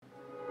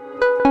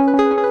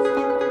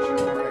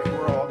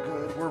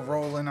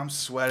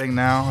sweating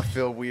now. I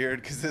feel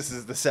weird because this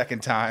is the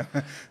second time.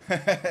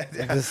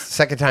 The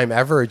second time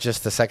ever, or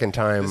just the second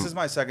time? This is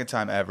my second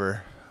time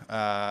ever.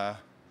 No,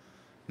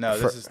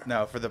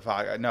 for the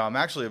podcast. No, I'm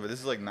actually, but this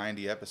is like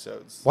 90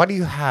 episodes. Why do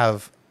you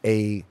have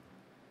a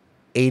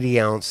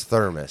 80-ounce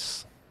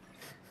thermos?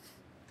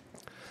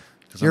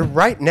 You're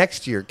right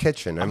next to your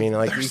kitchen. I mean,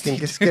 like thirsty, you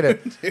can just get a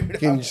dude. you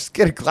can just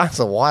get a glass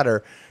of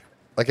water,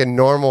 like a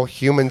normal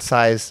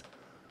human-sized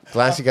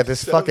glass. You got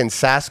this fucking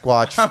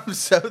Sasquatch, I'm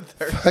so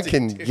thirsty.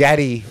 fucking dude.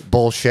 Yeti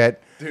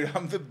bullshit. Dude,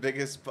 I'm the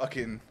biggest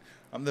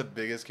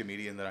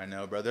comedian that I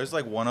know, bro. There's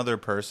like one other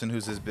person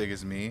who's as big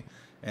as me,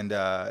 and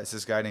it's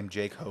this guy named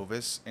Jake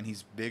Hovis, and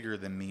he's bigger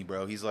than me,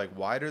 bro. He's like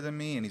wider than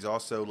me, and he's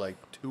also like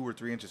 2 or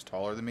 3 inches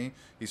taller than me.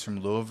 He's from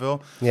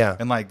Louisville. Yeah.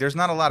 And like, there's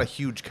not a lot of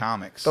huge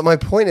comics. But my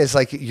point is,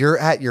 like, you're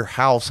at your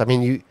house. I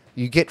mean,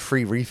 you get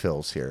free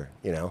refills here,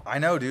 you know. I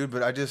know, dude,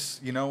 but I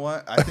just, you know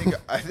what? I think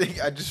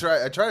I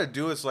try to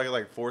do it so I can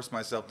like force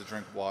myself to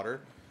drink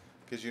water,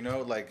 because you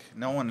know, like,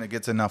 no one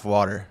gets enough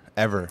water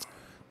ever.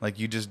 Like,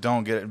 you just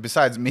don't get it.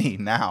 Besides me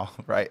now,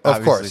 right?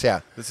 Of course, yeah.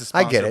 This is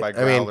I sponsored get it. by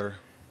I mean,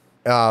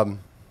 Growler.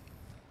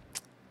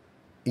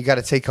 You got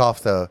to take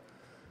off the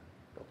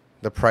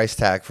price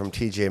tag from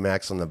TJ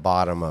Maxx on the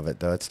bottom of it,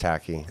 though. It's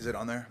tacky. Is it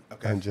on there?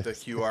 Okay. I'm The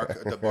just- QR,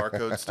 the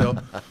barcode still.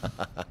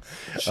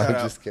 Shout I'm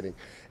out. just kidding.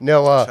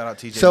 No. Shout out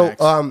TJ so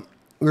Maxx.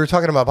 we were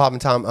talking about Bob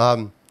and Tom.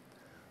 A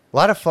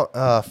lot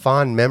of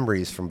fond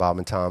memories from Bob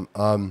and Tom.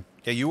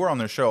 Yeah, you were on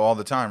their show all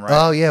the time, right?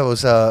 Oh yeah, it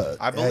was.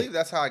 I believe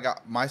that's how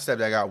my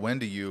stepdad got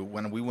wind of you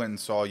when we went and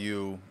saw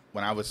you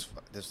when I was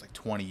this like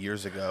 20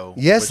 years ago.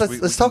 Yes, which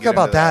let's we talk can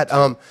get about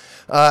into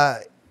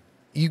that. too.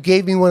 You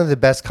gave me one of the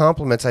best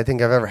compliments I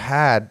think I've ever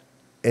had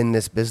in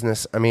this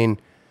business. I mean,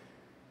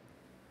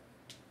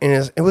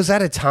 and it was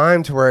at a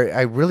time to where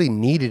I really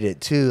needed it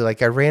too.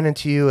 Like I ran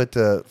into you at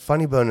the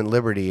Funny Bone in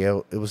Liberty.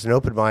 It was an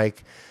open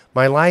mic.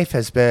 My life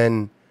has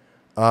been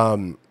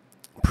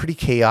pretty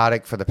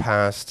chaotic for the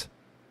past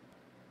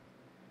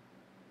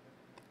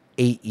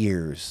 8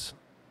 years.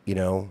 You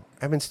know,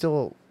 I've been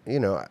still, you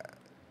know,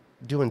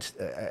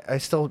 I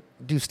still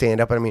do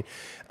stand up. I mean,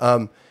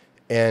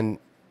 and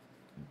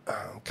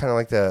kind of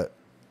like the,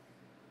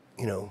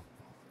 you know,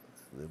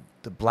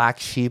 the black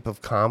sheep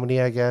of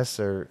comedy, I guess,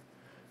 or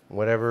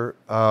whatever.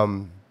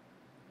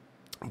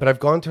 But I've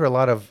gone through a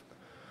lot of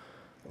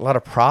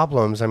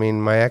problems. I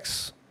mean, my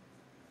ex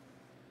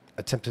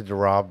attempted to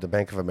rob the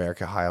Bank of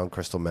America high on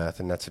crystal meth,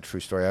 and that's a true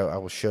story. I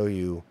will show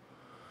you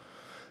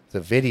the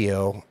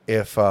video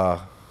if.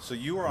 So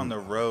you were on the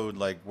road,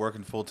 like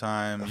working full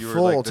time. You were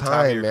Full like the top of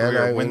time, your man.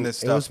 career when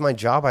this It was stuff, my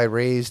job. I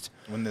raised.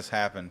 when this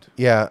happened.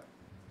 Yeah,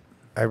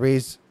 I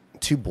raised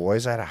 2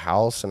 boys. I had a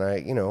house, and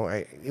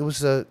it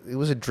was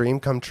a dream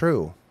come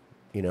true,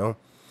 you know.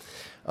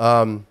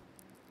 But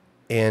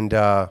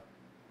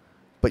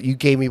you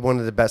gave me one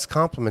of the best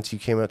compliments. You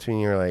came up to me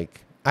and you're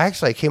like, I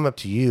came up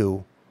to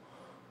you,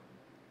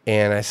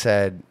 and I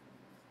said,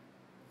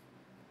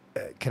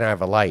 "Can I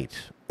have a light?"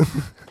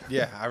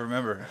 Yeah, I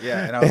remember.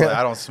 Yeah, and I was like,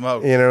 I don't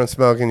smoke. You don't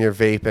smoke, and you're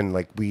vaping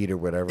like weed or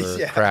whatever,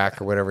 Yeah.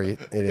 crack or whatever it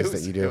is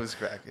that you do. It was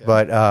crack. Yeah.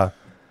 But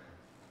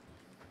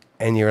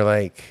and you're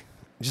like,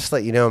 just to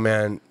let you know,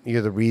 man,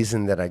 you're the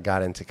reason that I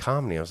got into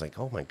comedy. I was like,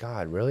 oh my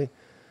God, really?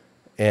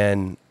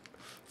 And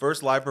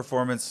First live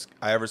performance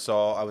I ever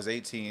saw, I was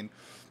 18.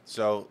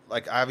 So,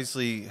 like, I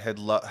obviously had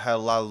a lot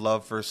of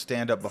love for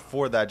stand-up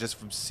before that, just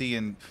from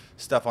seeing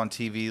stuff on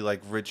TV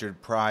like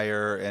Richard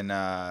Pryor and,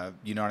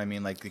 you know what I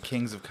mean, like the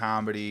Kings of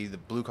Comedy, the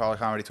Blue Collar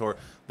Comedy Tour.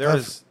 There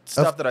was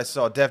stuff that I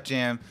saw, Def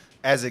Jam,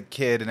 as a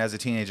kid and as a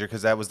teenager,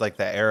 because that was like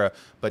that era.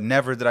 But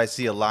never did I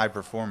see a live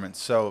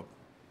performance. So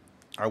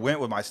I went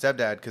with my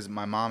stepdad because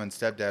my mom and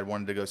stepdad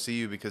wanted to go see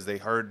you because they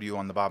heard you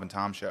on the Bob and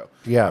Tom show.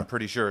 Yeah. I'm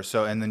pretty sure.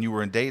 So, and then you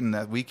were in Dayton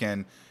that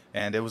weekend,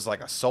 and it was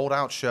like a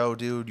sold-out show,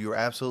 dude. You were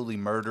absolutely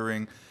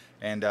murdering.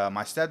 And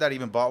my stepdad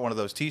even bought one of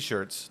those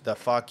T-shirts, the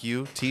 "Fuck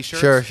You"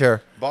 T-shirts.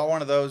 Sure. Bought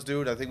one of those,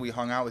 dude. I think we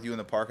hung out with you in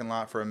the parking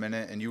lot for a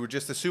minute, and you were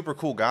just a super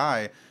cool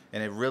guy.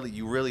 And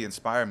you really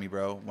inspired me,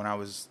 bro. When I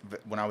was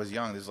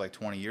young, this is like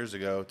 20 years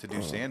ago, to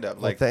do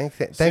stand-up. Like, thank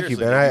you, seriously, man. dude, you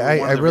were one I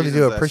of the really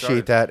do reasons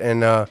appreciate started.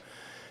 that,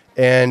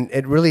 and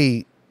it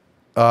really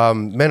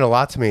meant a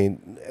lot to me,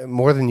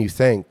 more than you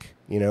think.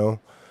 You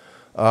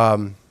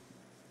know,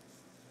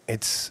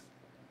 it's,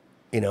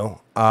 you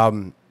know,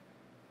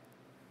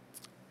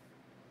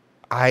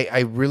 I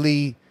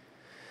really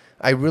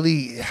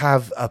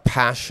have a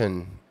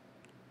passion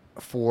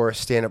for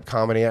stand-up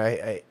comedy.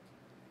 I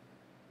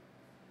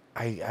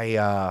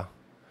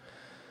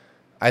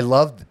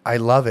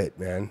love it,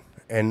 man.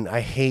 And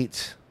I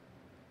hate,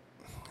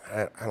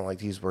 I don't like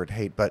to use the word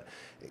hate, but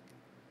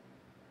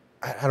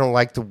I don't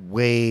like the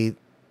way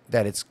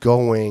that it's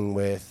going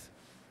with,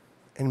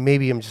 and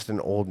maybe I'm just an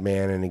old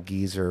man and a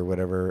geezer or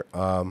whatever,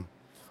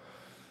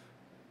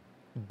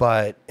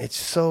 but it's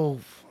so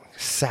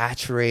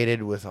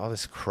saturated with all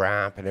this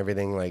crap and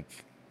everything,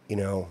 like, you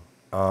know.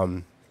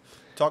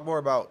 Talk more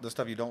about the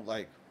stuff you don't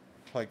like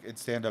in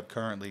stand-up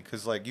currently,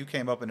 because like you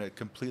came up in a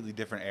completely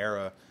different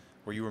era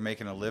where you were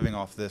making a living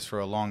off this for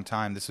a long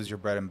time. This was your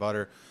bread and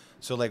butter.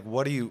 So like,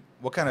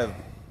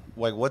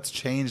 what's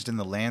changed in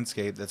the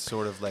landscape that's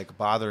sort of like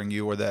bothering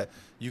you, or that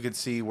you could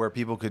see where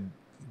people could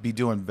be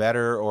doing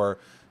better, or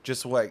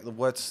just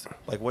what's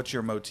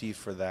your motif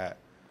for that?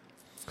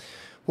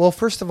 Well,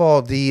 first of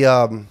all,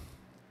 the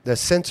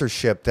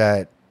censorship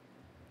that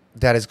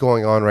is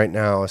going on right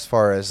now, as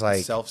far as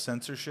like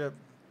Self-censorship?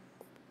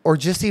 or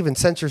just even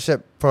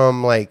censorship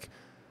from like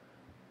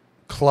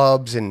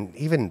clubs and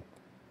even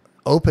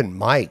open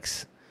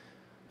mics.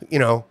 You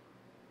know,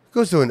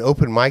 goes to an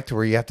open mic to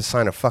where you have to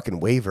sign a fucking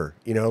waiver.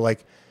 You know,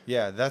 like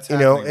Yeah, that's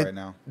happening right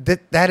now.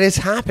 That is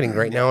happening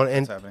right now,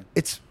 and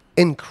it's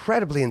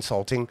incredibly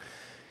insulting.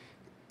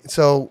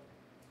 So,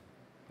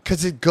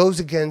 because it goes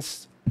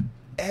against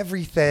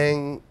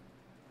everything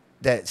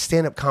that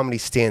stand-up comedy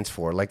stands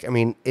for. Like, I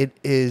mean, it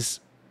is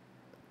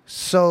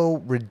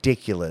so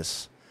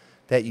ridiculous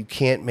that you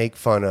can't make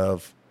fun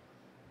of,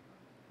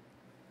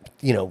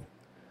 you know,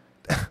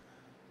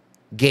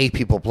 gay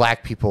people,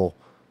 black people,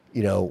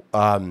 you know,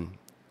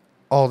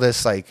 all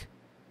this like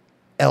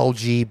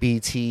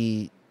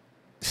LGBT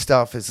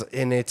stuff is,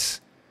 and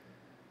it's,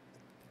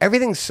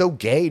 everything's so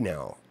gay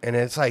now. And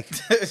it's like,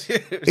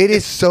 it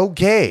is so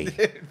gay.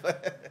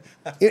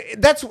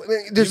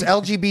 There's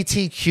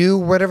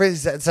LGBTQ, whatever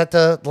is that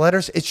the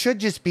letters? It should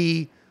just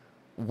be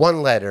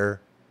one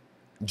letter,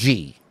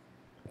 G,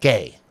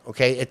 gay.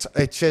 Okay,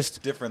 it's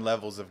just different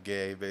levels of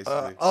gay,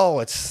 basically.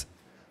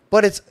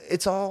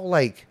 It's all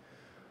like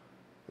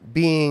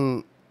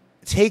being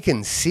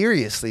taken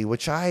seriously,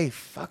 which I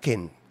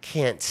fucking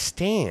can't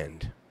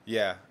stand.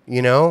 Yeah,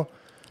 you know.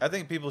 I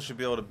think people should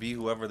be able to be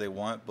whoever they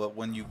want, but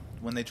when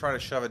they try to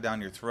shove it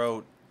down your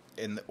throat,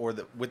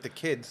 with the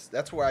kids,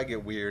 that's where I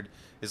get weird.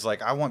 Is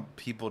like, I want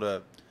people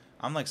to,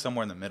 I'm like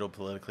somewhere in the middle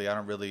politically. I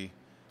don't really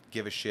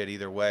give a shit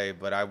either way,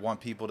 but I want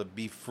people to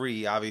be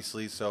free,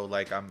 obviously. So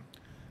like,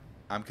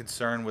 I'm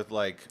concerned with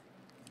like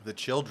the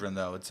children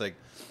though. It's like,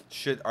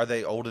 are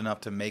they old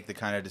enough to make the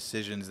kind of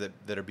decisions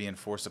that are being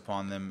forced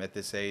upon them at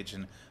this age?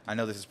 And I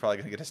know this is probably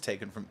going to get us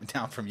taken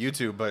down from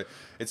YouTube, but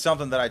it's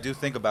something that I do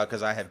think about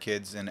because I have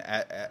kids. And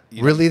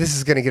really, this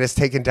is going to get us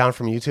taken down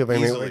from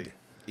YouTube?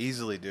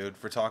 Easily, dude,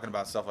 for talking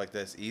about stuff like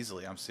this.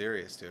 Easily, I'm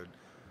serious, dude.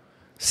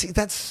 See,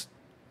 that's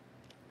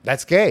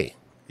gay.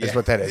 Yeah. Is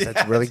what that is.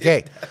 That's really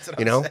gay. That's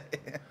what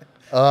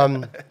I'm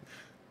saying.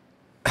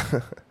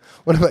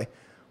 One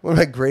of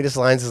my greatest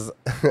lines is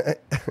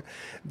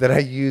that I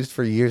used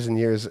for years and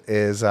years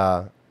is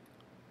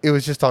it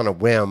was just on a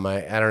whim.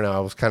 I don't know. I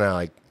was kind of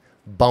like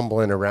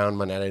bumbling around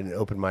one night at an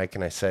open mic,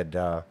 and I said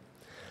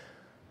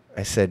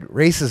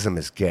racism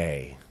is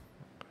gay.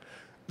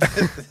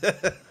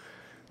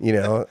 You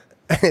know,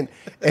 and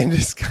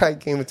this guy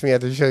came up to me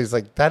after the show. He's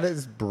like, "That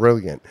is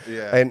brilliant."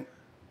 Yeah.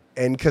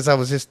 And because I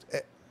was just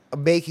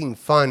making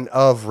fun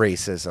of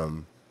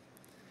racism,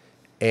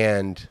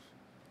 and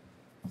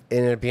it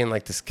ended up being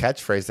like this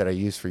catchphrase that I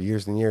used for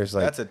years and years.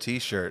 Like, that's a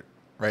T-shirt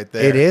right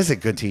there. It is a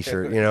good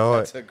T-shirt, you know.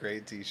 That's a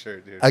great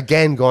T-shirt, dude.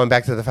 Again, going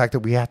back to the fact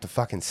that we have to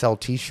fucking sell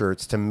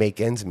T-shirts to make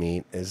ends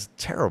meet is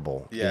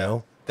terrible. Yeah. You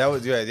know? That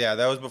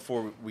was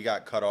before we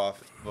got cut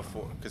off,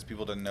 because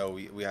people didn't know.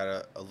 We had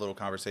a little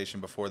conversation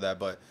before that,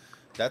 but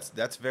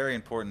that's very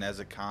important as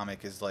a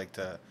comic, is like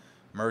to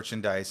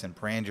merchandise and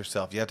brand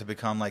yourself. You have to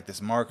become like this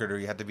marketer.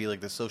 You have to be like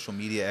the social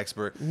media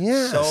expert.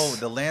 Yes. So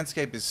the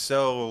landscape is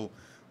so,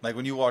 like,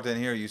 when you walked in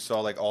here, you saw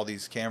like all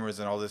these cameras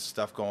and all this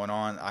stuff going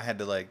on. I had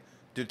to like,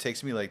 dude, it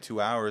takes me like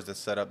 2 hours to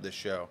set up this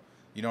show.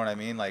 You know what I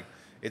mean? Like,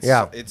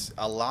 it's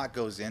a lot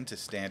goes into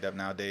stand up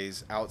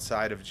nowadays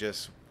outside of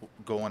just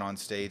going on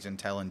stage and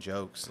telling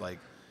jokes. Like,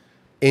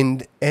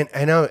 and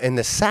I know, and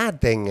the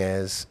sad thing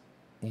is,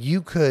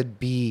 you could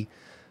be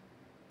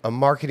a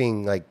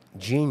marketing like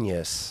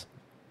genius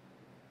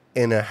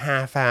and a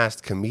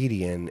half-assed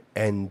comedian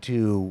and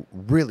do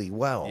really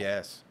well.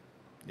 Yes.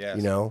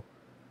 You know,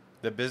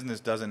 the business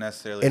doesn't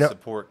necessarily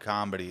support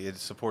comedy. It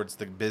supports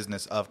the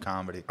business of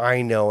comedy.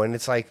 I know, and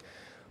it's like,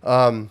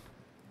 and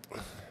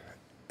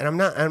I'm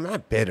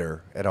not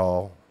bitter at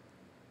all.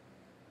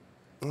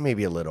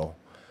 Maybe a little,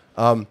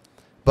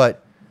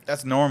 but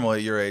that's normal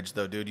at your age,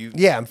 though, dude.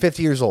 Yeah, I'm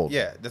 50 years old.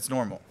 Yeah, that's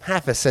normal.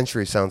 Half a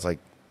century sounds like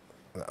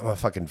I'm a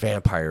fucking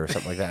vampire or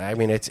something like that. I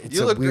mean, it's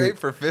you look great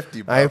for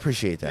 50, bro. I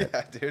appreciate that.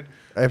 Yeah, dude.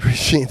 I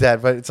appreciate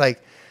that, but it's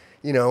like,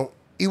 you know,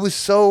 it was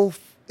so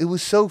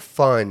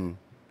fun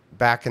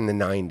back in the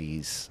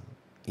 90s,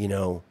 you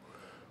know,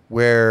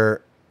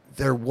 where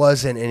there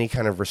wasn't any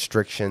kind of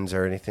restrictions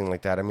or anything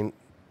like that. I mean,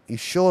 you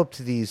show up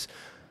to these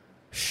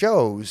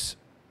shows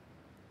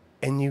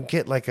and you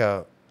get like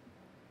a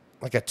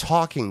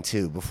talking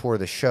to before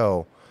the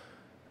show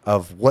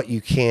of what you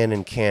can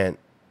and can't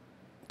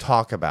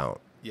talk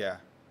about. Yeah.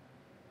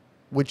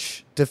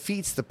 Which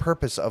defeats the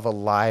purpose of a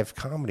live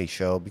comedy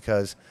show,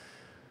 because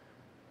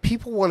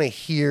people want to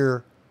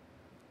hear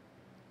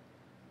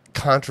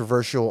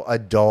controversial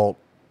adult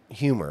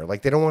humor.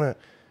 Like, they don't want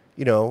to,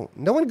 you know,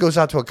 no one goes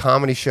out to a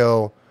comedy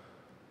show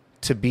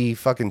to be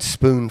fucking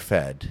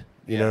spoon-fed.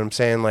 You know what I'm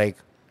saying? Like,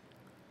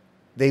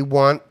 They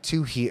want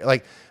to hear,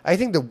 like, I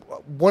think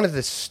one of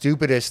the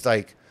stupidest,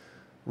 like,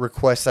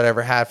 requests that I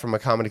ever had from a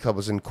comedy club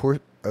was in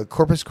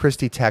Corpus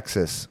Christi,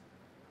 Texas.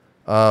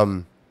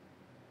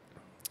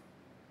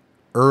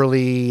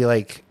 Early,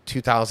 like,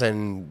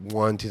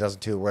 2001,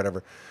 2002,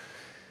 whatever.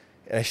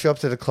 And I show up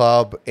to the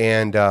club,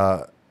 and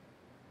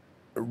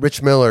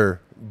Rich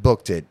Miller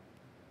booked it,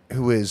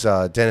 who is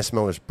Dennis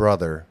Miller's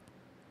brother.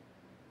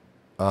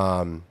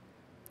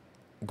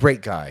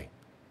 Great guy.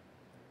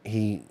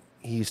 He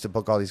used to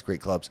book all these great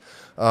clubs.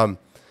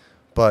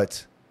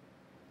 But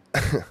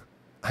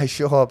I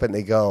show up and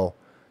the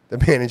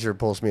manager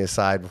pulls me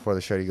aside before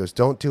the show. He goes,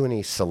 "Don't do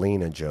any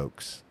Selena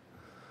jokes."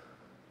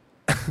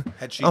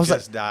 Had she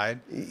just died?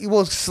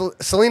 Well,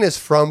 Selena's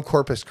from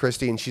Corpus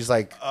Christi, and she's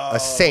like a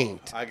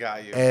saint. I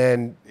got you.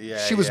 And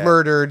she was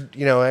murdered.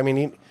 You know, I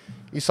mean,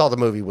 you saw the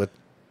movie with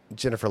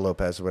Jennifer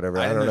Lopez or whatever.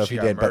 I don't know if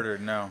you did. Murdered,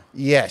 but no.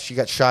 Yeah, she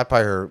got shot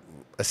by her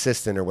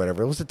assistant or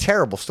whatever. It was a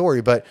terrible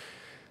story, but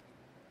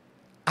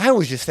I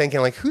was just thinking,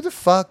 like, who the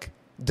fuck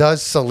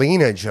does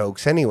Selena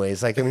jokes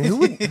anyways? Like, I mean, who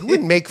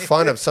would make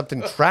fun of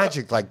something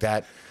tragic like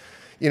that?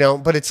 You know,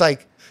 but it's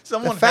like,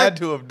 someone had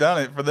to have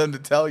done it for them to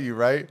tell you,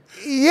 right?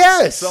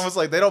 Yes. It's almost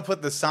like they don't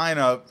put the sign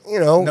up, you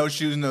know, no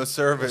shoes, no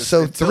service.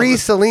 So 3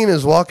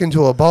 Selenas walk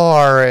into a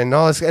bar and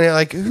all this, and you're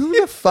like,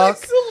 who the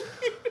fuck?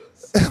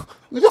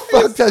 Who the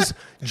fuck does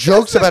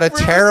jokes about a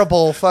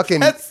terrible fucking?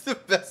 That's the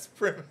best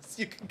premise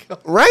you can come.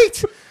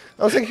 Right?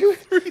 I was like,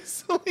 3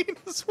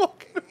 Selenas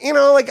walking. You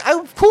know, like,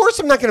 of course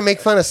I'm not going to make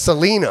fun of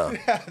Selena.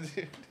 Yeah,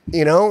 dude.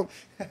 You know?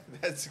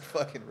 That's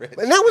fucking rich.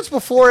 And that was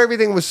before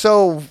everything was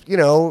so, you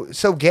know,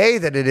 so gay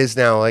that it is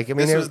now. Like, I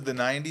mean, this was the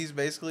 90s,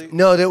 basically?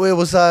 No, it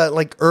was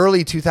like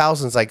early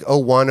 2000s, like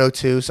 01,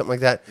 02, something like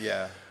that.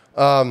 Yeah.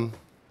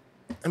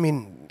 I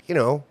mean, you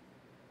know,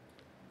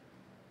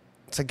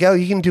 it's like, yo,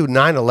 you can do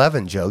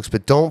 9/11 jokes,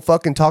 but don't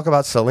fucking talk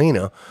about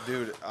Selena.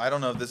 Dude, I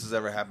don't know if this has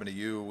ever happened to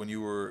you when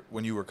you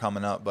were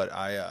coming up, but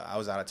I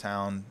was out of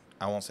town.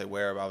 I won't say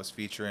where, but I was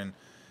featuring,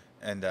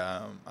 and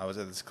I was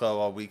at this club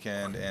all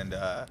weekend, and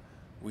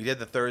we did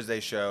the Thursday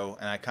show,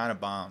 and I kind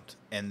of bombed,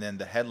 and then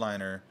the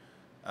headliner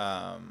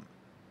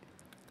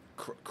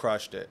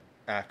crushed it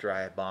after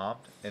I had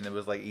bombed, and it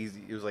was like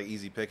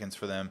easy pickings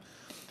for them.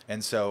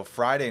 And so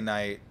Friday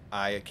night,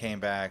 I came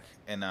back,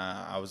 and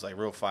I was like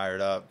real fired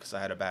up because I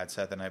had a bad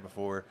set the night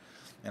before,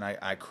 and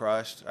I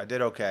crushed. I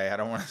did okay. I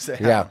don't want to say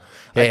I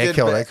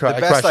killed. I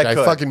crushed. I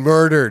fucking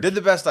murdered. Did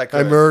the best I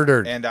could. I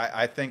murdered, and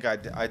I think I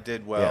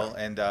did well,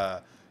 and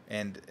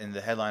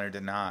the headliner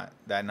did not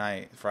that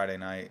night, Friday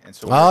night, and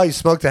so you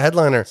smoked the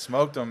headliner.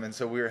 Smoked them, and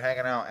so we were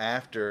hanging out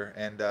after,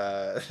 and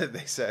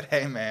they said,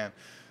 "Hey man,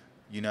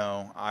 you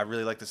know, I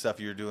really like the stuff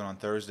you were doing on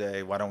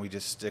Thursday. Why don't we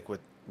just stick with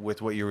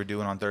what you were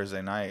doing on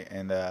Thursday night,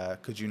 and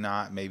could you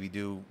not maybe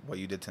do what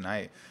you did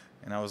tonight?"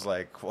 And I was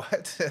like,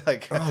 "What?"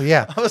 Like, oh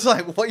yeah. I was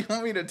like, "What? You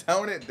want me to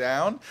tone it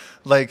down?"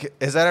 Like,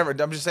 has that ever?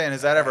 I'm just saying,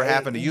 has that ever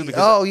happened to you?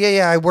 Because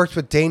yeah. I worked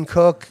with Dane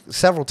Cook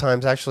several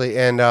times actually,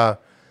 and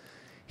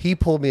he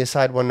pulled me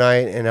aside one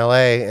night in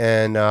L.A.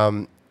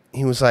 and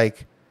he was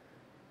like,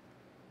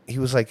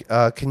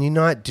 "Can you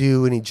not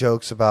do any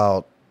jokes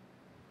about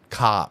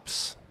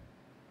cops?"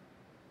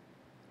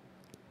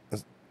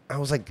 I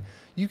was like,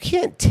 you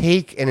can't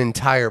take an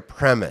entire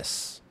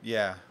premise.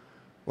 Yeah.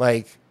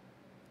 Like,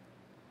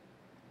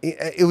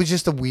 it was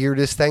just the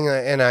weirdest thing.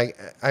 And I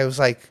was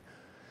like,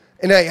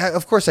 and I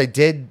of course I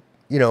did,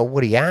 you know,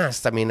 what he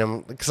asked. I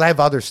mean, because I have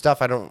other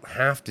stuff I don't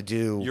have to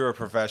do. You're a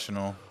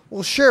professional.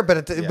 Well, sure.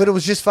 But but it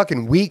was just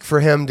fucking weak for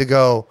him to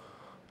go,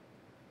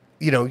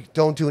 you know,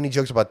 don't do any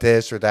jokes about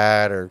this or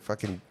that or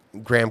fucking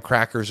graham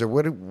crackers or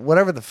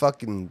whatever the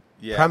fucking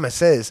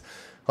premise is.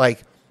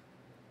 Like,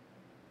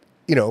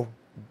 you know,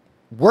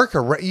 work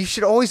around. You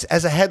should always,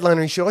 as a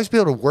headliner, you should always be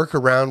able to work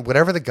around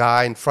whatever the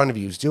guy in front of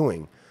you is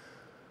doing.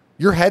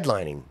 You're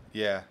headlining.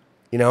 Yeah.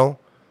 You know,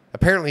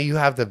 apparently you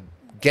have the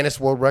Guinness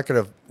World Record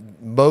of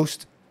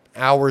most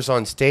hours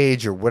on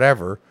stage or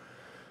whatever.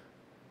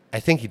 I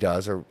think he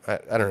does, or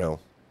I don't know.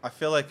 I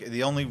feel like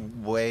the only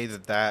way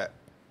that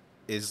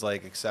is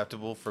like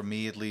acceptable for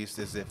me, at least,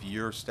 is if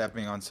you're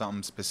stepping on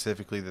something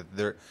specifically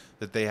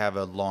that they have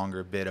a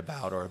longer bit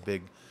about or a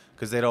big.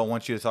 Because they don't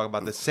want you to talk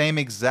about the same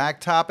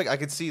exact topic. I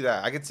could see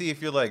that. I could see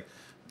if you're like,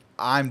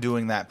 I'm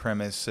doing that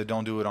premise, so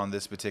don't do it on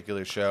this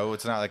particular show.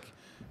 It's not like,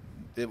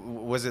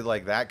 was it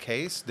like that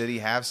case? Did he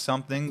have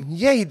something?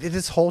 Yeah, he did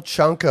this whole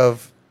chunk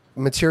of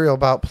material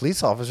about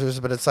police officers,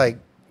 but it's like,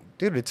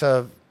 dude,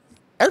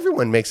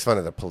 everyone makes fun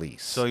of the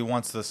police. So he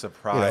wants the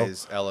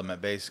surprise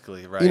element,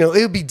 basically, right? You know,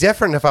 it would be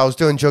different if I was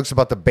doing jokes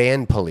about the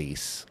band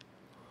Police.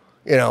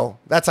 You know,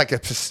 that's like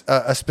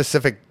a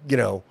specific, you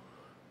know,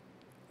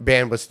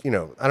 band was,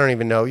 I don't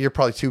even know. You're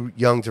probably too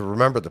young to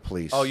remember the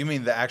Police. Oh, you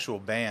mean the actual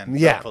band?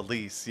 Yeah. The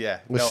Police. Yeah.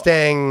 Was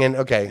Stang and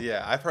okay.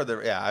 Yeah, I've heard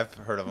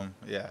of them.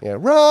 Yeah. Yeah,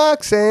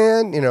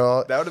 Roxanne.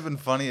 That would have been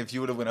funny if you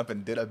would have went up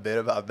and did a bit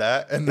about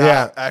that and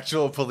not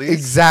actual Police.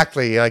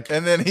 Exactly. Like,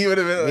 and then he would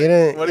have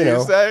been like, "What do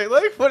you say?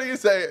 Like, what do you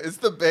say? It's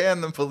the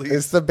band, the Police.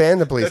 It's the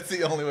band, the Police. That's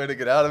the only way to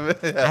get out of it."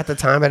 Yeah. At the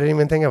time, I didn't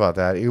even think about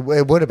that. It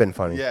would have been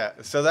funny. Yeah.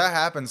 So that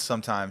happens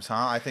sometimes,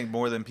 huh? I think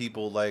more than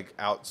people like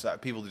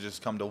outside people that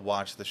just come to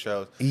watch the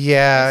shows.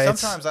 Yeah. And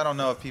sometimes I don't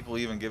know if people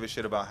even give a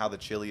shit about how the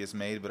chili is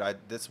made, but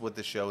that's what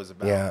the show is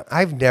about. Yeah.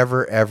 I've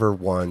never ever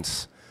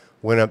once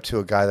went up to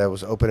a guy that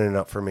was opening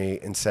up for me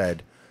and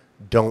said,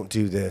 "Don't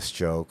do this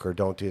joke or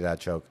don't do that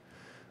joke."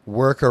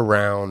 Work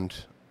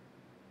around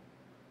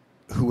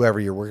whoever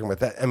you're working with.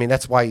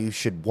 That's why you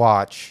should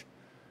watch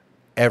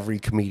every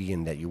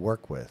comedian that you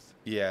work with.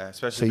 Yeah,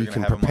 especially so if you you're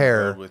can gonna have prepare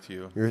them on the road with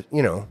you.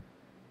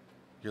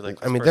 You're like,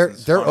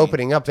 they're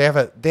opening up. They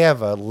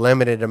have a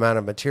limited amount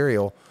of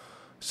material,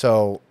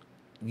 so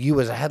you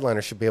as a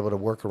headliner should be able to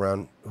work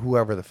around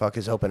whoever the fuck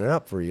is opening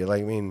up for you.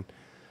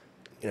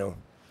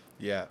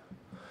 Yeah.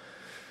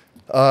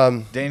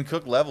 Dane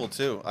Cook level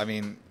too.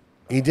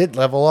 He did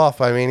level off.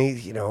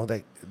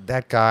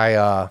 That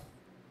guy.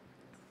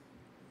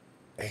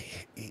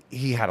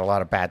 He had a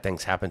lot of bad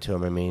things happen to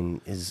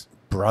him. His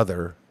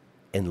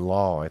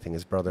brother-in-law, I think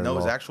his brother-in-law. No,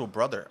 his actual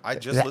brother. I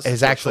just listened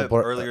his to actual a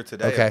clip earlier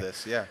today of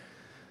this. Yeah.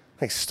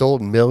 Stole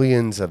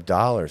millions of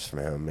dollars from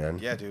him, man.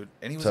 Yeah, dude.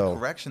 And he was a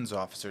corrections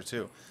officer,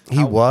 too.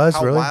 He was,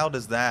 how really? How wild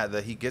is that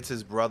he gets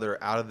his brother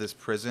out of this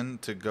prison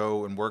to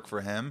go and work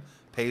for him,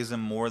 pays him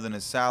more than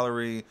his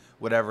salary,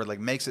 whatever,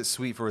 makes it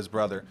sweet for his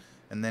brother.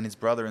 And then his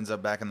brother ends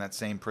up back in that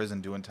same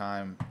prison doing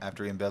time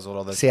after he embezzled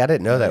all this. See, I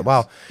didn't know that.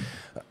 Wow.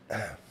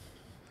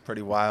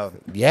 Pretty wild.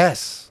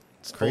 Yes.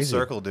 It's crazy. Full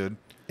circle, dude.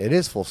 It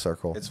is full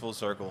circle. It's full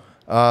circle.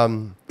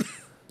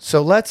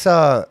 So let's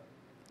talk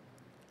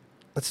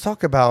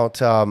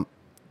about a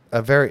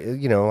very,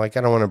 I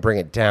don't want to bring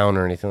it down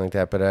or anything like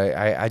that, but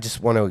I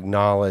just want to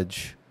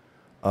acknowledge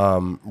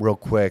real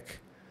quick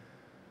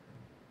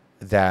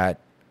that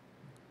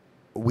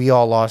we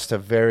all lost a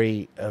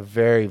very,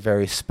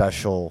 very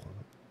special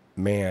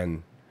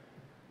man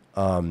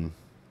a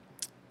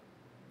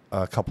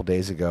couple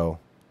days ago,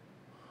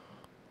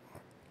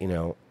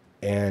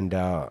 and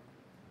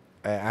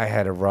I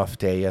had a rough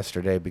day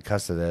yesterday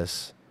because of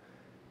this.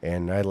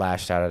 And I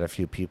lashed out at a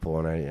few people,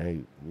 and I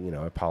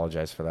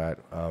apologize for that.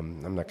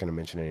 I'm not going to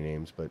mention any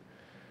names, but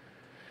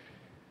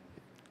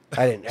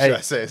I didn't. Should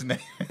I say his name?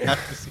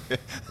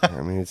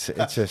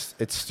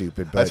 It's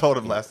stupid. But I told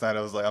him last night.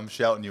 I was like, I'm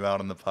shouting you out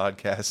on the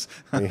podcast.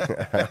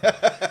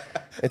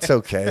 It's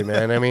okay,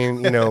 man.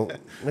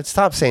 Let's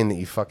stop saying that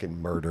you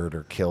fucking murdered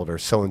or killed or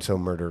so and so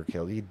murdered or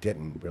killed. You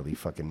didn't really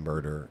fucking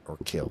murder or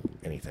kill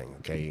anything.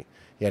 Okay,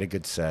 you had a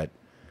good set.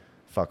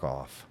 Fuck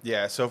off.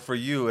 Yeah, so for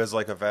you as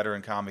a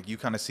veteran comic, you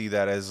kind of see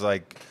that as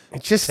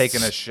it's just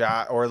taking a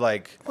shot or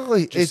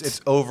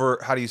it's over.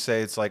 How do you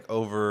say it's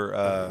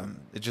over?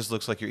 It just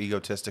looks like you're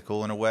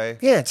egotistical in a way.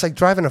 Yeah, it's like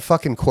driving a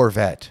fucking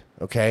Corvette.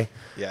 Okay.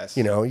 Yes.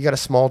 You got a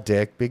small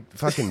dick, big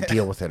fucking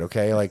deal with it.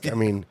 Okay. You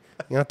don't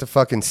have to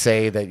fucking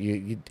say that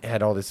you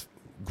had all this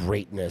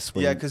greatness.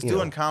 Yeah, because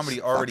doing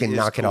comedy already is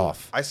knock cool. it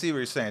off. I see what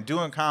you're saying.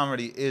 Doing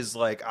comedy is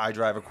I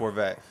drive a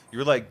Corvette.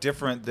 You're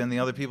different than the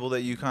other people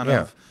that you kind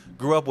of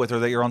grew up with or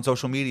that you're on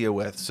social media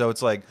with. So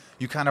it's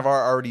you kind of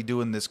are already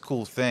doing this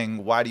cool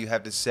thing. Why do you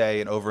have to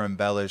say and over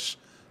embellish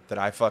that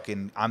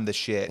I'm the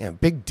shit? Yeah,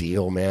 big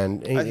deal,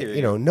 man. I hear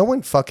you. No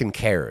one fucking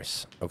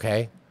cares.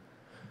 Okay.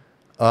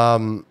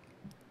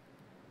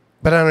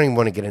 But I don't even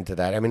want to get into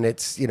that.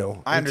 It's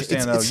I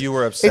understand you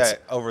were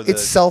upset over the.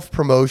 It's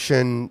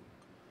self-promotion.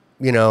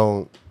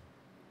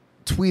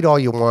 Tweet all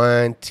you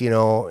want,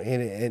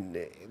 and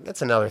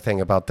that's another thing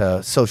about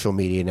the social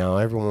media now.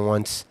 Everyone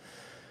wants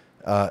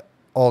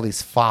all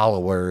these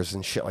followers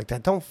and shit like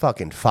that. Don't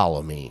fucking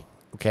follow me,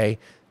 okay?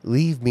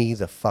 Leave me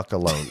the fuck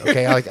alone,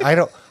 okay? I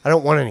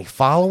don't want any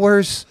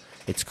followers.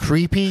 It's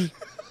creepy,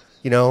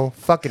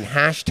 fucking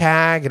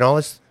hashtag and all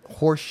this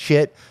horse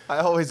shit. I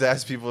always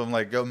ask people,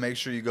 I'm go make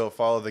sure you go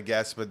follow the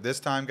guests, but this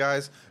time,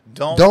 guys,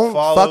 don't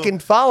fucking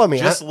follow me.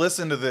 Just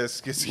listen to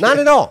this. Not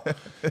at all.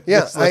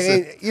 Yeah,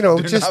 do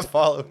not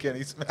follow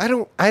Kenny Smith.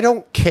 I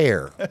don't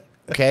care.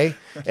 Okay,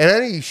 and I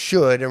know you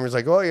should. And was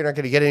oh, you're not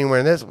going to get anywhere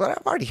in this. But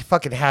I've already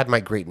fucking had my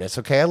greatness.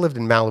 Okay, I lived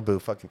in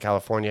Malibu, fucking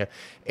California,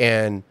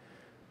 and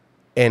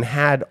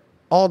had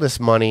all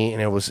this money,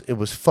 and it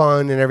was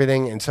fun and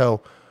everything. And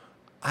so,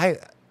 I'm.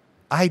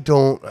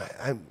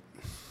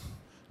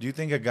 Do you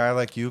think a guy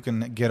like you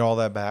can get all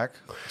that back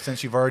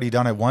since you've already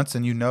done it once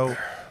and you know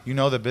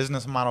the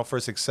business model for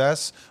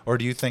success? Or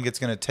do you think it's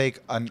going to take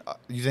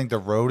you think the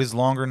road is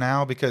longer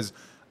now? Because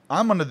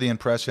I'm under the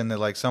impression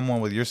that someone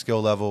with your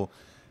skill level,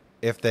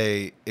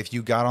 if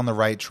you got on the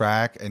right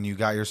track and you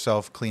got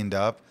yourself cleaned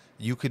up,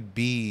 you could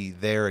be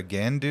there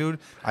again, dude.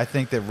 I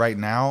think that right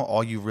now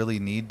all you really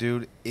need,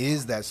 dude,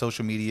 is that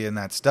social media and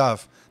that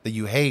stuff that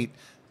you hate.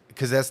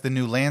 because that's the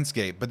new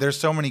landscape. But there's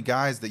so many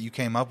guys that you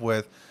came up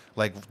with,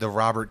 like the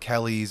Robert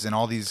Kellys and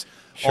all these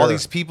Sure.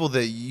 people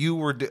that you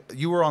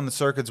were on the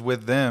circuits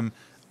with them.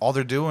 All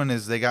they're doing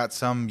is they got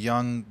some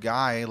young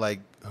guy, like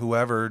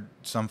whoever,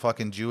 some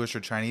fucking Jewish or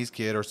Chinese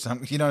kid or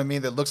some, you know what I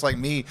mean, that looks like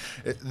me,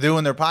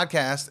 doing their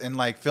podcast and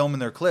like filming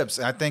their clips.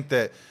 And I think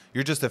that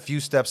you're just a few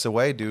steps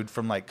away, dude,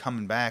 from like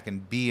coming back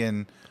and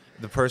being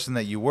the person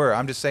that you were.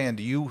 I'm just saying,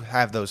 do you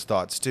have those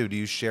thoughts too? Do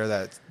you share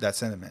that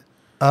sentiment?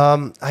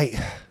 I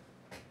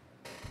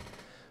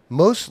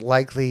most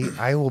likely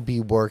I will be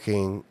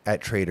working at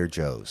Trader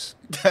Joe's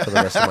for the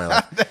rest of my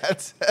life.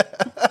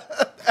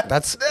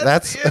 That's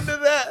the end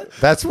of that.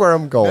 That's where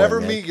I'm going.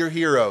 Never man. meet your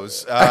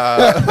heroes.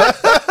 No,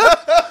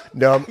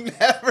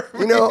 Never.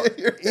 you know, meet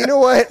your you know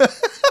what?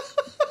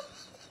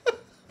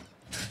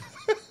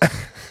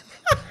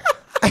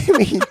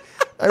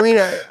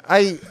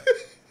 I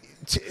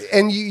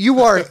and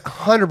you are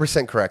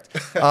 100% correct.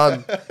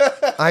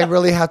 I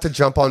really have to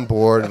jump on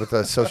board with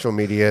the social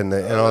media and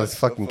all this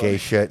fucking gay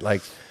shit,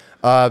 like,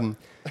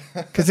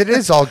 because it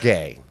is all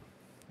gay.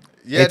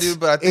 Yeah, dude,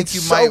 but I think it's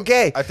you so might.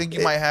 gay. I think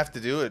you might have to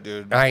do it,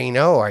 dude. I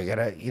know. I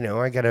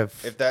gotta.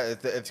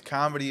 If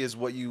comedy is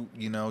what you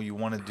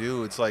want to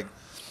do, it's like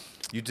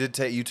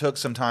you took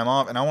some time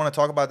off, and I want to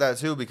talk about that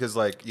too because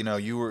like you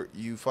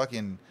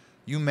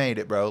made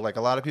it, bro. Like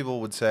a lot of people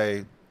would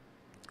say,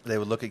 they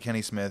would look at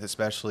Kenny Smith,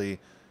 especially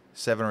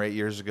 7 or 8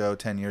 years ago,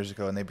 10 years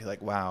ago, and they'd be like,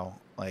 wow,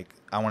 like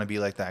I want to be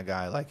like that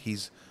guy. Like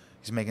he's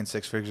making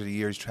 6 figures a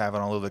year. He's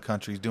traveling all over the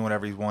country. He's doing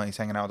whatever he wants. He's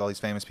hanging out with all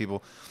these famous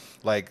people.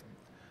 Like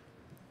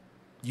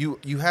you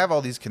have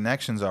all these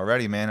connections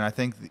already, man. And I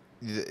think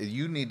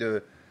you need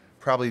to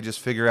probably just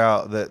figure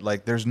out that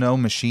like there's no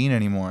machine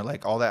anymore.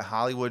 Like all that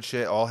Hollywood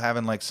shit, all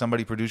having like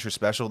somebody produce your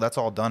special, that's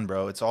all done,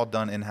 bro. It's all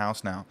done in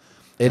house now.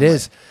 It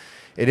is,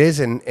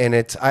 and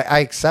it's I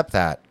accept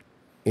that,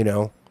 you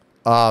know.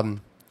 I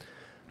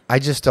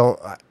just don't.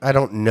 I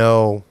don't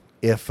know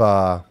if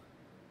I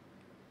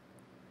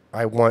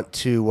want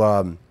to.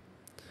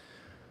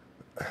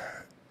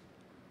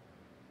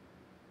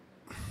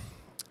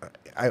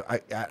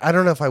 I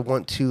don't know if I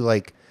want to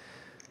like.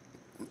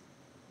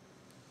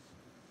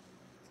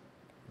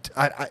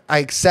 I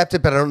accept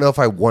it, but I don't know if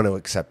I want to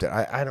accept it.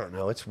 I don't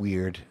know. It's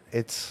weird.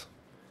 It's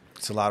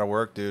a lot of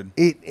work, dude.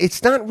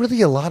 It's not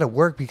really a lot of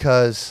work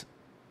because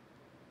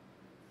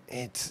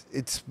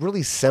it's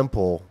really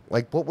simple.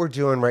 Like what we're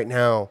doing right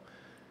now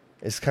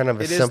is kind of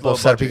a simple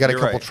setup. You got a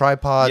couple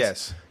tripods.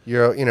 Yes.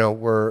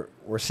 We're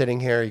sitting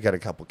here. You got a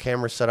couple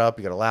cameras set up.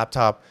 You got a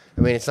laptop.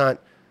 I mean, it's not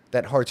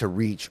that hard to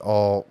reach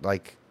all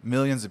like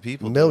millions of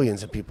people.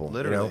 Millions of people.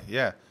 Literally,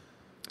 yeah.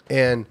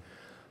 And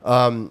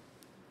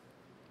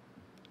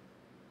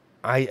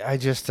I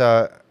just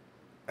I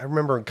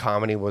remember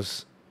comedy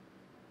was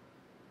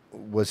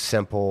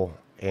simple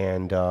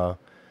and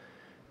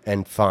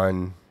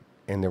fun,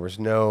 and there was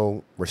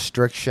no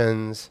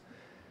restrictions,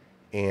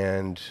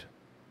 and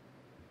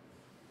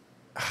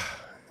I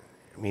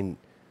mean,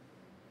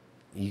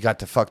 you got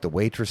to fuck the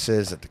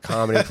waitresses at the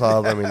comedy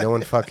club. I mean, no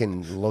one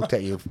fucking looked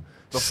at you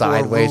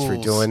sideways for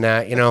doing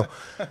that, you know.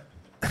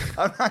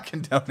 I'm not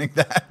condoning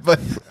that, but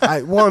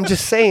I'm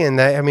just saying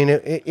that. I mean,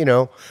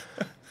 it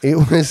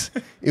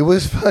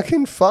was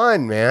fucking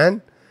fun,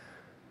 man.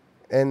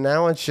 And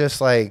now it's just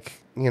like,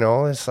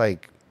 it's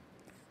like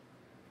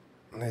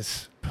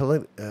this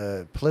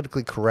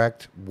politically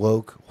correct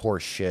woke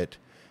horse shit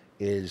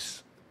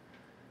is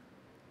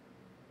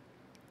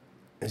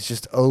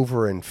just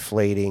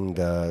overinflating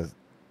the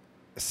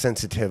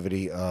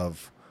sensitivity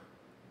of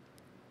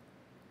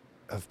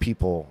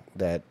people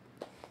that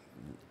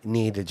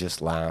need to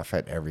just laugh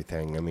at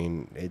everything. I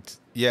mean, it's...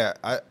 Yeah,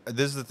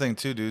 this is the thing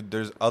too, dude.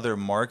 There's other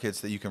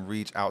markets that you can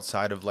reach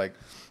outside of like,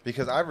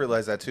 because I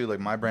realized that too. Like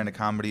my brand of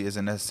comedy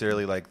isn't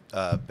necessarily like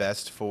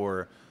best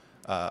for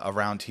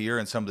around here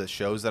and some of the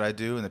shows that I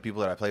do and the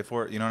people that I play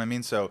for. You know what I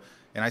mean? So,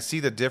 and I see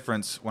the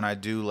difference when I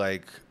do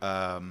like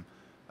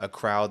a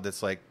crowd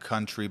that's like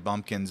country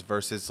bumpkins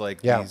versus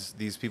like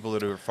these people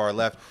that are far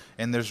left.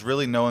 And there's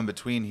really no in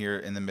between here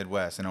in the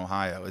Midwest in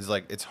Ohio. It's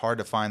like it's hard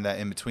to find that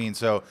in between.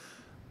 So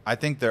I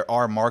think there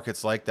are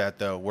markets like that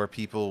though, where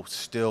people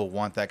still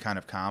want that kind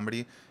of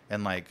comedy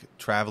and like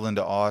traveling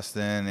to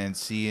Austin and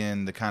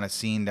seeing the kind of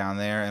scene down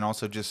there, and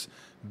also just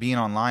being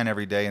online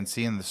every day and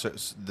seeing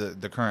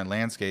the current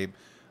landscape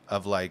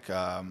of like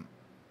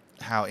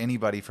how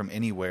anybody from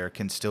anywhere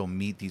can still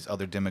meet these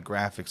other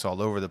demographics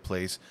all over the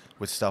place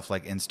with stuff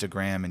like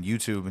Instagram and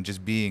YouTube, and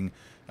just being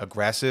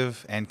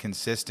aggressive and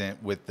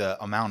consistent with the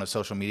amount of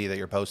social media that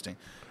you're posting.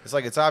 It's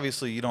like, it's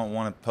obviously you don't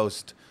want to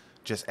post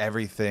just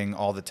everything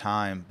all the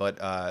time, but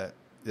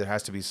there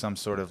has to be some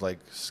sort of like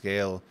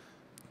scale,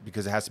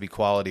 because it has to be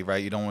quality,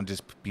 right? You don't want to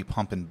just be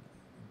pumping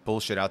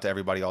bullshit out to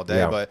everybody all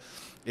day, but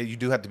you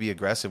do have to be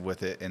aggressive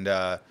with it. And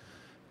I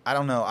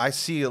don't know, I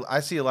see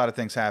a lot of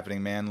things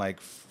happening, man. Like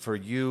for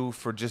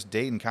just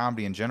Dayton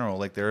comedy in general,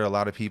 like there are a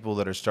lot of people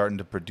that are starting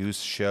to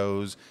produce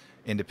shows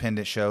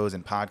independent shows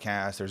and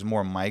podcasts. There's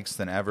more mics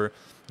than ever.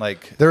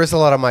 Like, There is a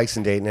lot of mics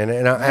in Dayton,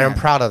 and I'm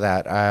proud of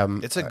that.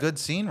 it's a good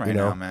scene right you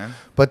know, now, man.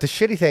 But the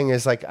shitty thing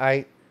is, like,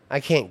 I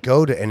can't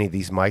go to any of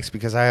these mics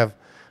because I've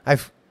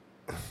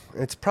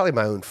it's probably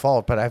my own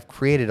fault, but I've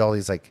created all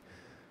these like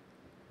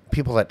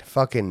people that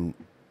fucking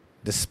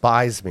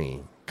despise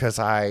me because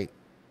I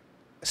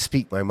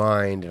speak my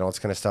mind and all this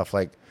kind of stuff,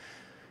 like,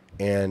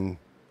 and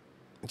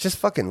it's just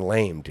fucking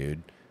lame,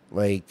 dude.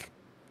 Like,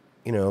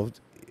 you know,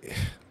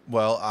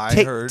 Well, I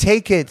heard.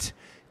 take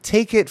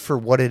it for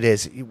what it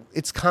is.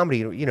 It's comedy,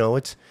 you know.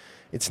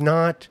 It's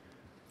not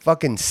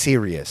fucking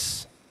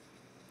serious.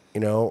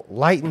 You know,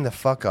 lighten the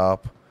fuck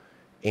up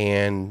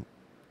and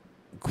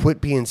quit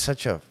being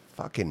such a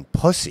fucking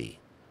pussy.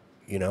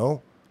 You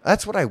know,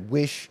 that's what I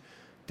wish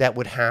that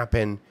would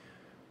happen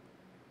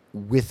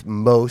with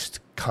most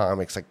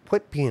comics. Like,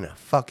 quit being a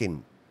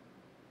fucking,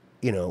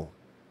 you know,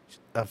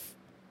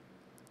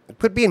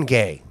 quit being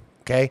gay.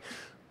 Okay,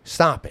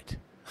 stop it.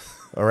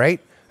 All right.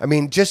 I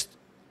mean, just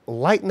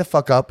lighten the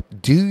fuck up.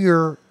 Do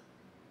your,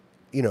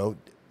 you know,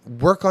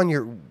 work on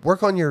your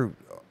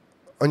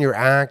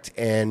act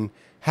and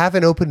have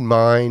an open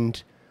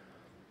mind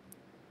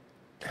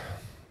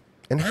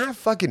and have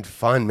fucking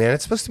fun, man.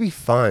 It's supposed to be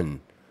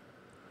fun.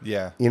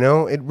 Yeah. You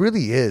know, it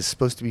really is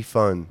supposed to be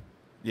fun.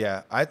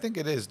 Yeah, I think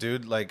it is,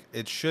 dude. Like,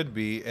 it should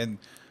be. And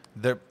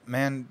there,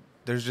 man,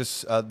 there's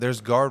just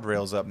there's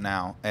guardrails up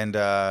now, and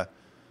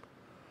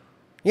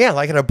Yeah,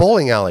 like in a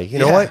bowling alley. You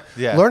know Yeah, what?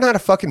 yeah. Learn how to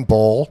fucking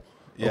bowl,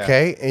 Yeah.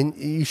 okay? And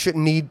you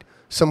shouldn't need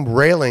some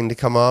railing to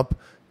come up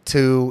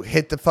to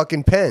hit the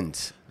fucking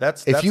pins.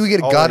 If you get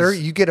a gutter,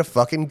 always- you get a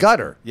fucking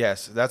gutter.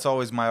 Yes, that's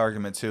always my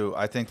argument too.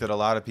 I think that a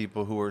lot of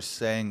people who are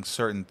saying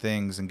certain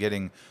things and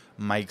getting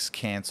mics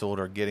canceled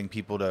or getting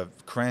people to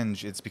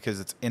cringe, it's because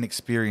it's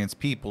inexperienced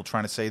people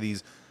trying to say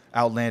these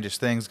outlandish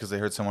things because they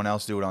heard someone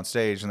else do it on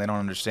stage and they don't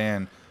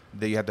understand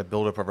that you have to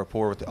build up a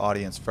rapport with the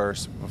audience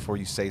first before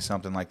you say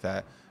something like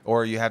that.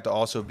 Or you have to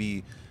also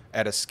be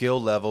at a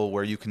skill level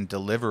where you can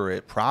deliver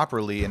it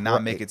properly and not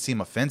Right. make it seem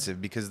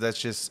offensive, because that's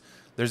just,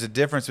 there's a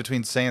difference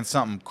between saying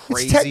something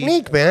crazy. It's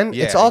technique, man.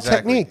 Yeah, it's all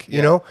exactly. technique, you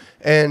Yeah. know?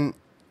 And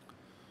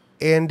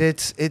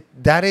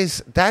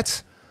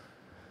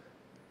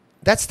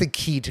that's the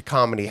key to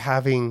comedy,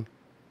 having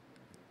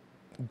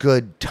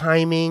good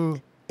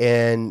timing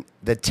and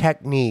the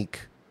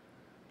technique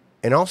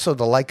and also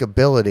the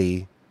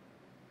likability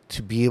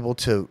to be able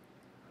to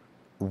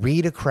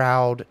read a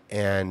crowd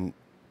and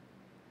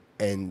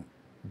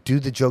do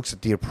the jokes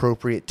at the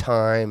appropriate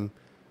time.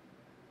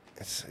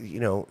 It's, you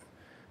know,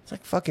 it's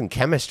like fucking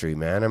chemistry,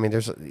 man. I mean,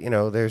 there's a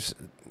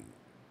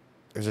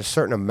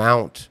certain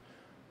amount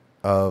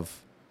of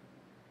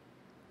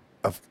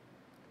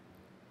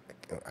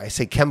I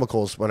say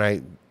chemicals when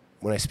I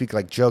speak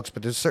like jokes,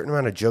 but there's a certain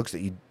amount of jokes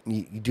that you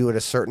do at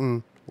a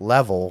certain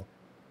level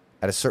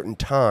at a certain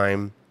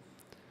time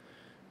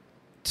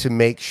to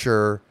make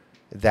sure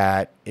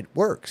that it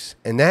works.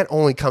 And that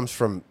only comes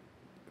from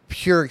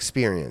pure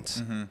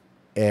experience. Mhm.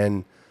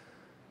 And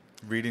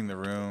Reading the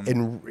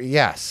room.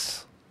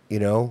 yes, you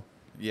know,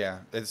 Yeah,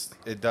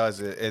 it does.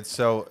 It's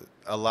so,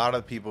 a lot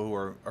of people who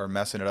are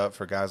messing it up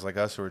for guys like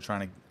us who are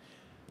trying to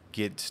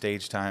get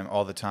stage time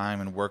all the time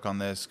and work on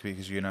this,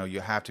 because you know you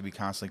have to be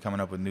constantly coming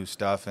up with new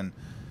stuff, and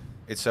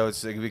it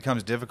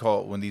becomes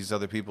difficult when these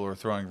other people are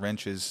throwing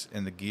wrenches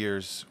in the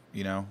gears,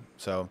 you know.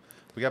 So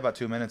we got about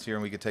 2 minutes here,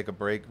 and we could take a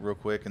break real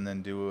quick and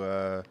then do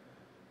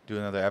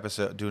another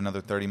episode, do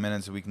another 30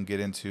 minutes, and we can get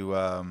into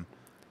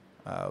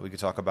we could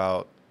talk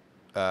about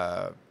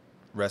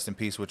Rest in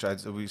Peace, which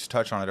we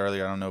touched on it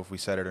earlier. I don't know if we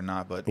said it or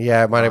not, but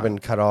yeah, it might have been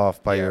cut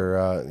off by yeah.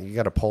 your. You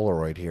got a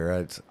Polaroid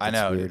here. I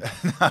know. Weird.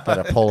 But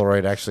a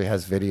Polaroid actually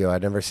has video.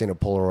 I've never seen a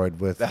Polaroid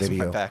with That's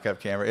video. my backup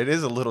camera. It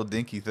is a little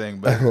dinky thing,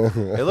 but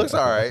it looks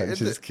all right. I'm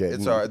just kidding.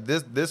 It's all right.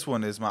 This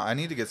one is I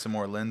need to get some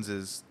more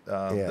lenses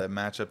that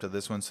match up to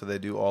this one, so they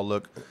do all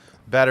look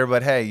better.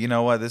 But hey, you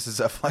know what? This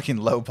is a fucking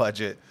low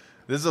budget.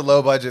 This is a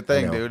low budget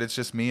thing, know. dude. It's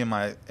just me in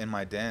my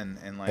den,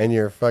 and like, And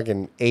your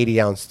fucking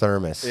 80-ounce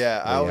thermos.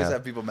 yeah, I always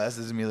have people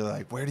messaging me. They're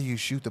like, "Where do you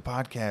shoot the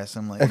podcast?"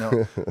 I'm like,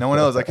 "No, no one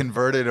knows. I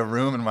converted a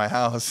room in my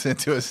house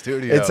into a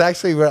studio." It's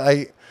actually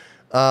where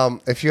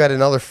if you had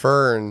another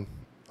fern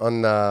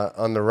on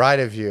the right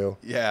of you,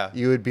 yeah.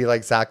 you would be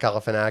like Zach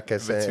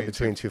Galifianakis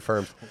between two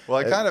firms. Well,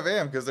 I kind of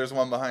am, because there's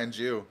one behind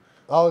you.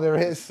 Oh, there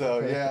is. So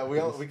yeah,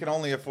 we can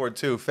only afford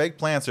two. Fake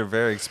plants are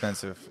very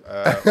expensive.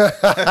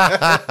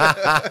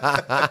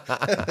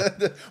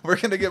 We're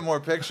gonna get more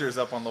pictures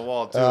up on the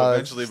wall too Oh,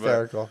 eventually, that's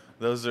hysterical.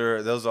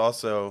 but those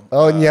also.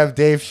 Oh, and you have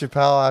Dave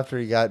Chappelle after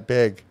he got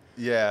big.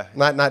 Yeah,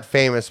 Not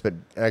famous, but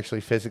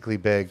actually phically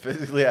big.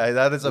 yeah,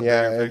 that is a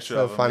Yeah, bigger it's picture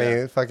so of him. funny.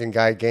 Yeah. The fucking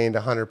guy gained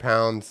 100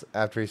 pounds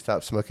after he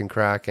stopped smoking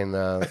crack. And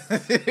no,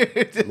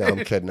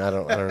 I'm kidding. I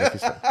don't know if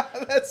he's.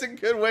 That's a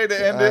good way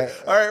to end it.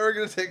 All right, we're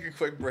gonna take a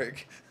quick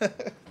break.